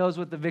though he knows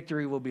what the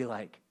victory will be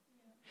like.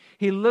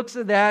 He looks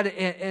at that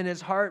and his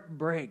heart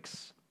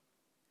breaks.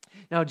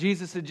 Now,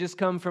 Jesus had just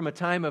come from a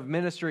time of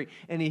ministry,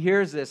 and he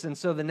hears this. And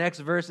so the next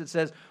verse, it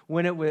says,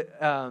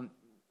 when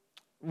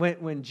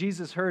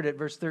Jesus heard it,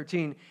 verse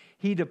 13,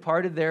 he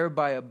departed there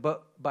by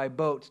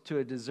boat to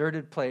a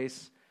deserted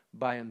place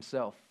by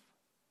himself.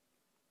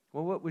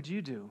 Well, what would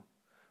you do?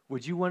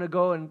 Would you want to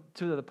go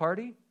to the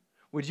party?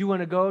 Would you want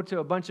to go to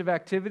a bunch of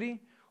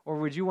activity? Or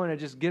would you want to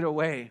just get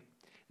away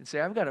and say,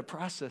 I've got to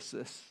process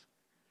this.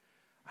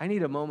 I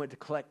need a moment to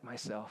collect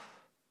myself.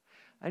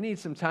 I need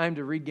some time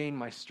to regain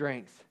my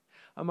strength.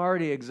 I'm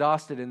already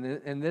exhausted,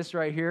 and this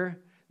right here,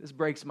 this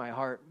breaks my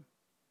heart.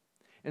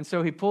 And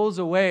so he pulls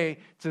away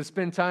to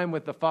spend time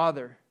with the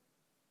Father.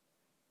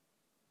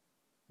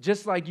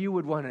 just like you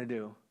would want to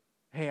do.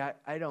 Hey,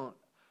 I don't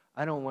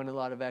want a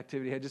lot of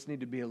activity. I just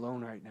need to be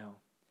alone right now.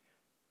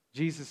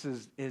 Jesus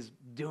is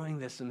doing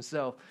this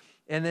himself.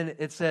 And then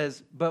it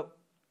says, but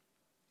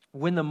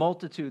when the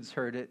multitudes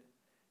heard it,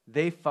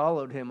 they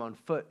followed him on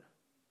foot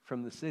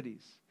from the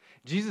cities.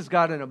 Jesus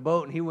got in a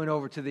boat and he went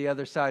over to the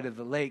other side of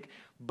the lake.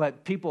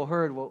 But people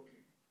heard, well,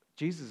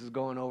 Jesus is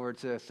going over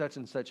to such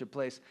and such a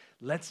place.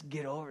 Let's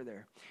get over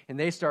there. And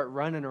they start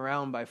running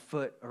around by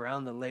foot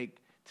around the lake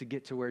to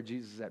get to where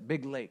Jesus is at.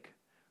 Big lake.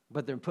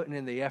 But they're putting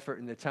in the effort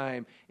and the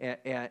time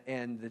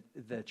and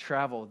the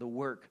travel, the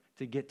work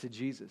to get to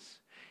Jesus.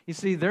 You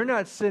see, they're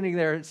not sitting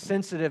there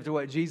sensitive to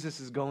what Jesus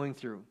is going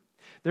through.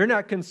 They're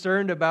not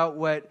concerned about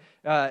what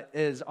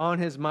is on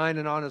his mind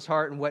and on his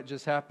heart and what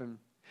just happened.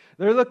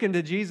 They're looking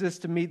to Jesus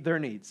to meet their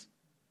needs.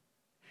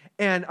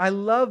 And I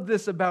love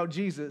this about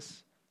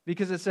Jesus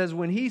because it says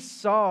when he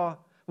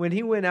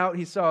went out,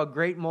 he saw a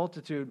great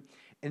multitude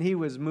and he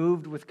was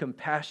moved with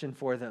compassion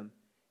for them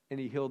and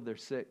he healed their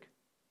sick.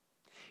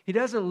 He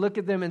doesn't look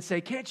at them and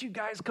say, can't you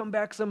guys come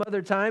back some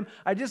other time?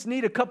 I just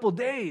need a couple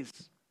days.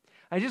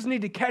 I just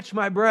need to catch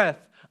my breath.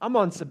 I'm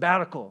on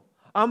sabbatical.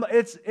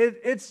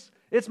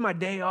 It's my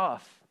day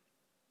off.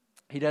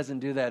 He doesn't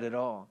do that at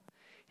all.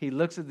 He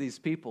looks at these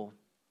people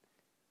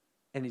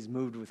and he's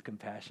moved with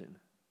compassion.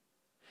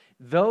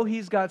 Though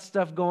he's got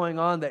stuff going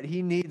on that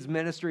he needs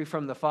ministry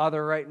from the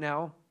Father right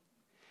now,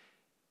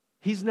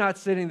 he's not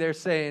sitting there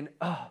saying,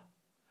 oh,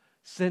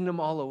 send them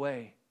all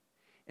away.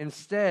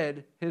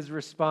 Instead, his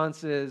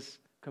response is,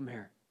 come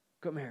here,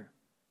 come here.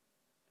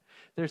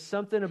 There's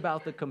something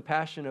about the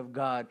compassion of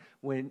God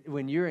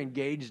when you're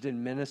engaged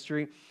in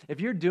ministry.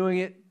 If you're doing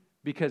it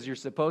because you're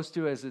supposed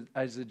to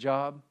as a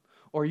job,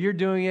 or you're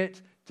doing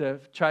it to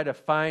try to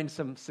find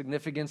some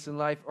significance in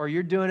life, or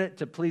you're doing it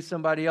to please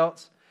somebody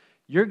else,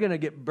 you're going to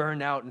get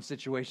burned out in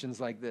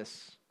situations like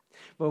this.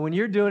 But when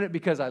you're doing it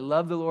because I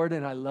love the Lord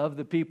and I love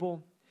the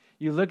people,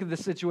 you look at the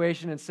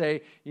situation and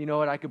say, you know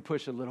what, I could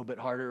push a little bit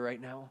harder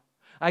right now.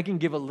 I can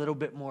give a little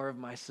bit more of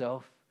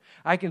myself.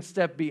 I can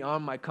step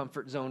beyond my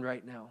comfort zone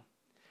right now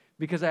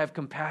because I have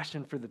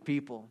compassion for the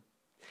people.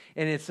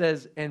 And it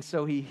says, and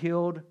so he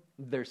healed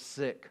their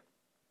sick.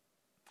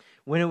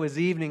 When it was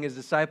evening, his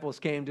disciples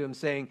came to him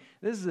saying,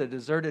 this is a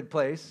deserted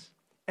place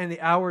and the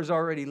hour is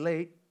already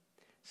late.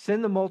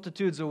 Send the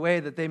multitudes away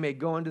that they may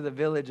go into the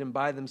village and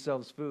buy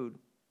themselves food.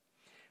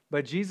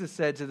 But Jesus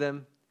said to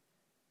them,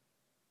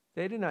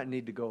 they do not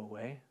need to go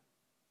away.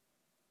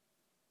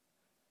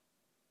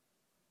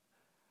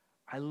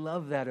 I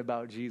love that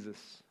about Jesus.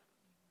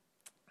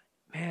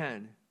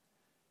 Man,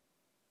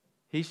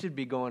 he should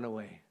be going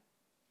away.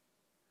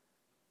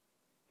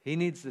 He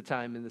needs the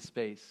time and the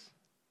space.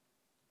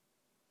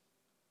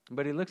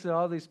 But he looks at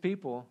all these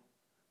people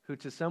who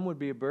to some would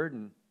be a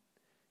burden.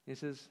 He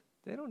says,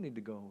 they don't need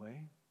to go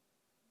away.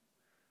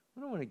 I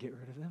don't want to get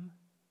rid of them.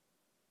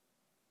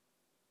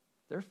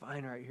 They're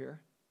fine right here.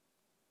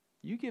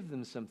 You give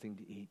them something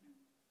to eat.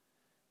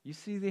 You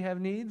see they have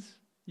needs,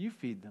 you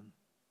feed them.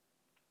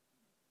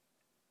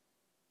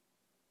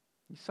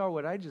 You saw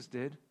what I just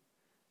did.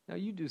 Now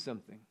you do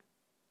something.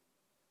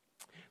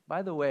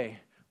 By the way,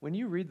 when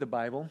you read the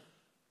Bible,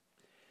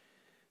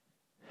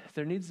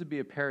 there needs to be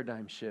a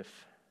paradigm shift.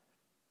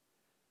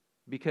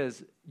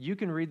 Because you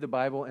can read the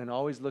Bible and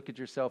always look at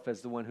yourself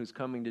as the one who's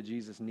coming to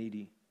Jesus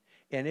needy.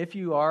 And if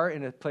you are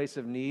in a place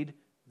of need,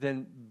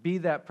 then be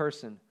that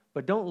person.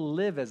 But don't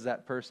live as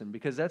that person,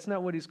 because that's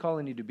not what he's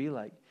calling you to be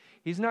like.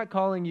 He's not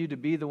calling you to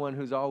be the one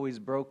who's always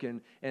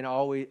broken and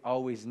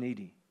always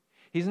needy.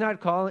 He's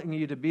not calling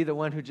you to be the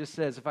one who just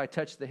says, if I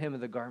touch the hem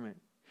of the garment.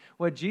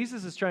 What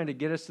Jesus is trying to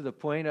get us to the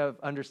point of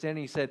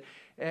understanding, he said,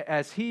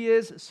 as he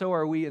is, so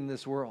are we in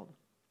this world.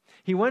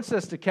 He wants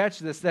us to catch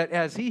this, that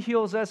as he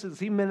heals us, as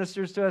he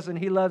ministers to us, and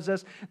he loves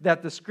us,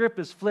 that the script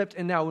is flipped.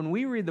 And now when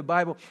we read the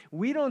Bible,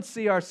 we don't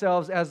see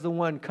ourselves as the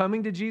one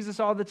coming to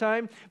Jesus all the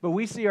time, but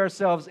we see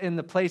ourselves in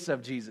the place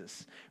of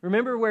Jesus.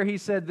 Remember where he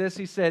said this?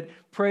 He said,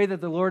 pray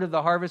that the Lord of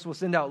the harvest will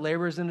send out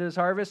laborers into his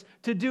harvest.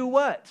 To do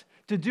what?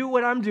 To do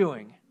what I'm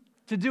doing.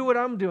 To do what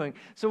I'm doing.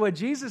 So what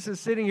Jesus is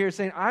sitting here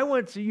saying, I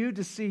want you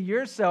to see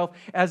yourself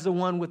as the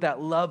one with that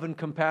love and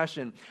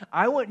compassion.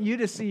 I want you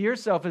to see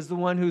yourself as the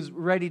one who's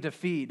ready to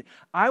feed.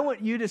 I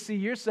want you to see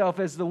yourself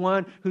as the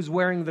one who's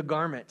wearing the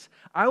garment.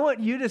 I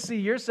want you to see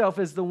yourself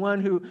as the one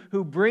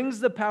who brings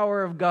the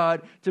power of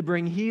God to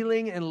bring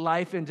healing and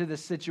life into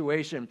this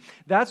situation.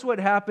 That's what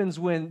happens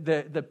when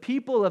the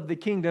people of the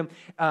kingdom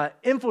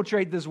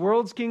infiltrate this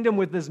world's kingdom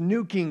with this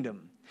new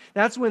kingdom.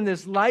 That's when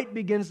this light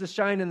begins to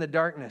shine in the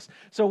darkness.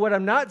 So what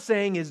I'm not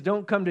saying is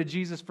don't come to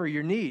Jesus for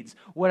your needs.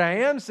 What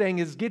I am saying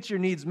is get your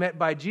needs met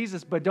by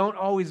Jesus, but don't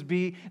always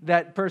be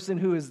that person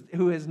who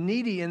is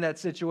needy in that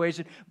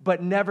situation,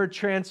 but never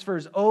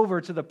transfers over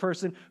to the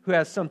person who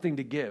has something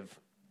to give.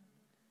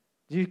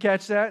 Do you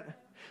catch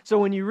that? So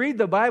when you read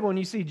the Bible and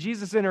you see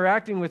Jesus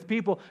interacting with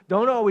people,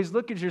 don't always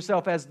look at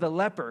yourself as the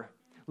leper.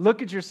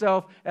 Look at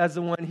yourself as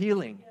the one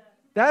healing.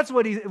 That's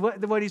what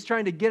he's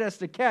trying to get us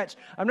to catch.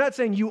 I'm not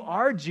saying you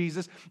are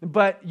Jesus,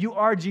 but you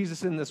are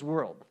Jesus in this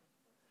world,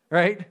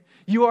 right?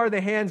 You are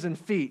the hands and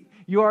feet.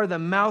 You are the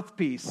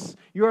mouthpiece.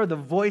 You are the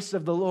voice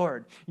of the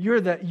Lord.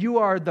 You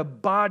are the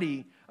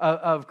body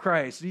of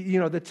Christ. You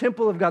know, the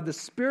temple of God. The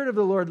Spirit of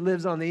the Lord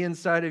lives on the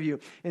inside of you.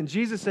 And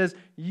Jesus says,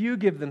 you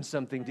give them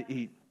something to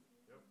eat.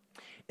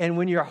 And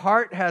when your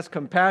heart has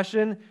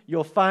compassion,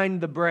 you'll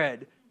find the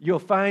bread. You'll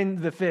find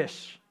the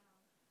fish.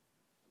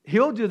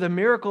 He'll do the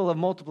miracle of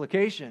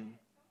multiplication.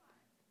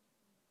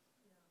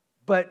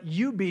 But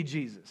you be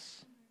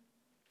Jesus.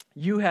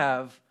 You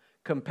have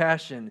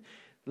compassion.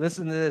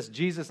 Listen to this.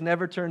 Jesus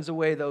never turns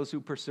away those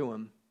who pursue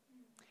him.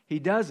 He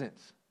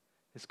doesn't.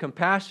 His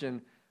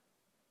compassion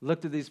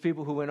looked at these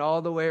people who went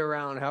all the way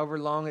around, however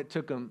long it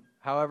took them,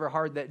 however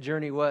hard that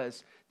journey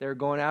was. They were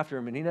going after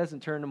him, and he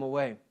doesn't turn them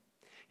away.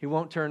 He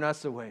won't turn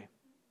us away.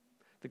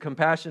 The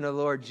compassion of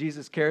the Lord,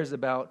 Jesus cares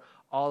about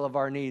all of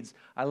our needs.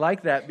 I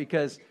like that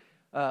because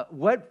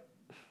what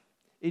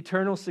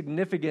eternal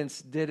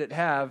significance did it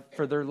have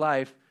for their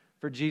life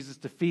for Jesus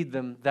to feed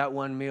them that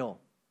one meal?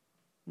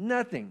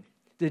 Nothing.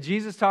 Did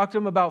Jesus talk to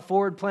them about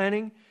forward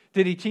planning?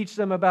 Did he teach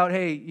them about,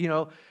 hey, you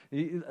know,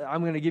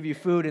 I'm going to give you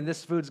food and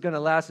this food's going to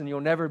last and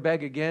you'll never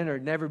beg again or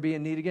never be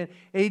in need again?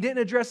 And he didn't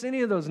address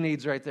any of those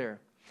needs right there.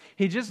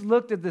 He just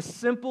looked at the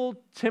simple,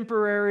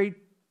 temporary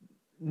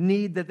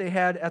need that they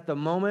had at the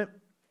moment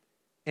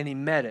and he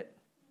met it.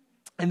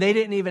 And they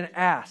didn't even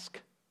ask.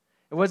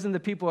 It wasn't the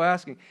people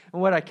asking.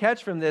 And what I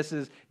catch from this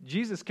is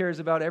Jesus cares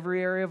about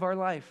every area of our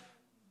life.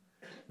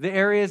 The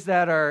areas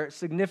that are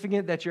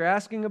significant that you're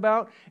asking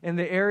about, and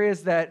the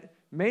areas that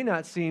may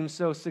not seem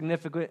so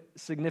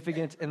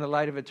significant in the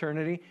light of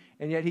eternity,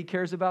 and yet he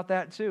cares about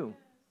that too.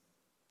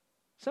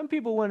 Some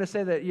people want to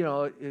say that, you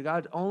know,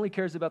 God only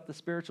cares about the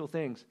spiritual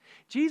things.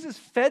 Jesus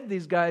fed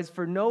these guys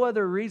for no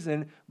other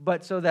reason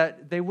but so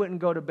that they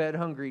wouldn't go to bed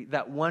hungry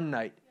that one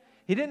night.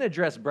 He didn't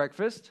address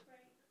breakfast,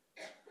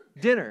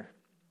 dinner.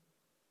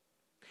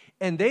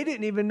 And they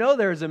didn't even know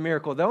there was a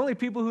miracle. The only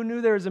people who knew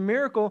there was a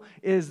miracle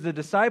is the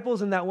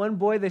disciples and that one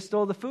boy they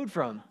stole the food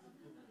from.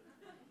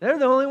 They're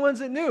the only ones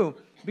that knew.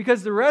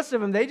 Because the rest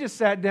of them, they just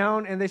sat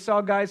down and they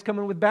saw guys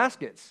coming with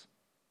baskets.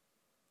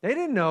 They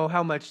didn't know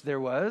how much there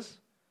was.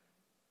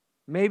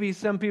 Maybe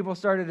some people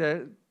started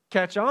to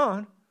catch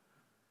on.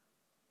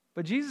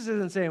 But Jesus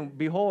isn't saying,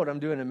 behold,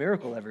 I'm doing a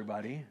miracle,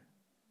 everybody.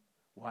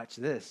 Watch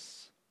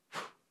this.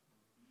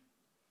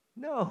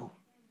 No.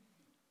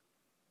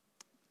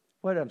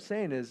 What I'm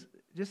saying is,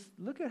 just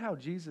look at how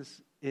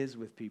Jesus is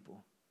with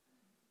people.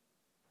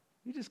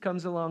 He just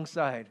comes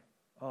alongside.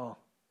 Oh,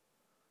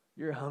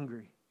 you're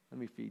hungry. Let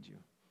me feed you.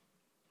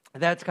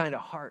 That's kind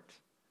of heart.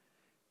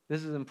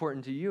 This is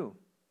important to you.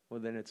 Well,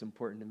 then it's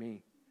important to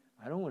me.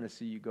 I don't want to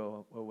see you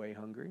go away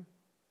hungry.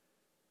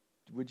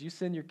 Would you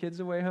send your kids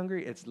away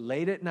hungry? It's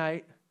late at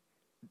night,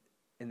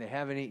 and they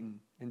haven't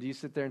eaten. And do you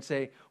sit there and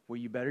say, well,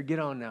 you better get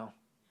on now?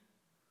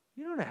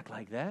 You don't act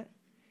like that.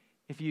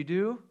 If you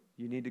do,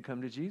 you need to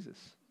come to Jesus,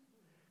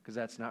 because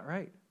that's not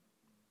right.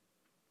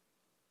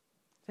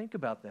 Think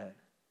about that.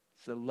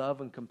 It's the love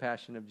and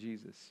compassion of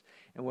Jesus.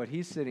 And what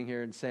he's sitting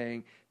here and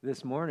saying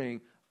this morning,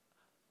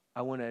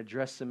 I want to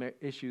address some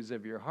issues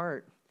of your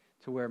heart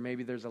to where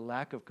maybe there's a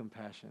lack of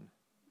compassion.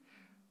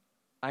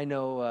 I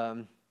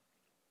know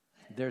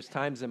there's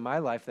times in my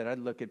life that I'd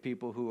look at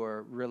people who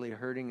are really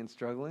hurting and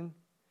struggling.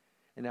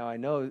 And now I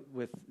know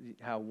with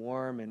how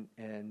warm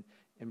and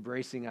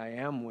embracing I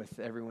am with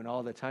everyone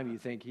all the time, you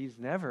think he's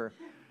never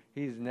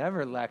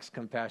lacks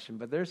compassion.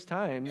 But there's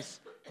times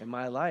in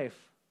my life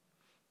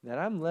that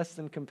I'm less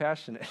than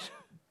compassionate.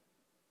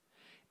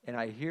 And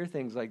I hear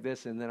things like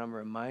this, and then I'm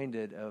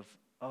reminded of,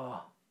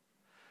 oh,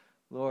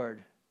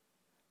 Lord,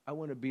 I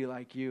want to be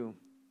like you.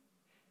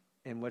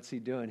 And what's he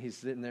doing? He's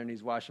sitting there and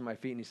he's washing my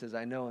feet, and he says,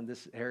 I know, and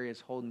this area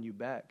is holding you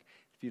back.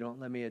 If you don't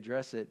let me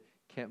address it,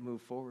 can't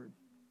move forward.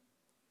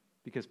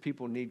 Because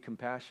people need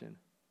compassion.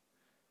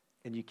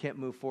 And you can't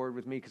move forward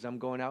with me because I'm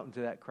going out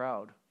into that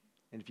crowd.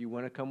 And if you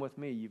want to come with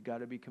me, you've got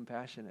to be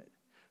compassionate.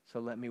 So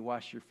let me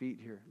wash your feet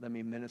here. Let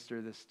me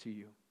minister this to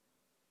you.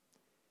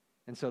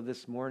 And so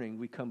this morning,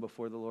 we come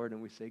before the Lord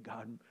and we say,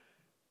 God,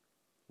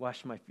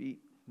 wash my feet.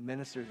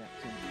 Minister that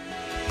to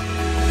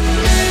me.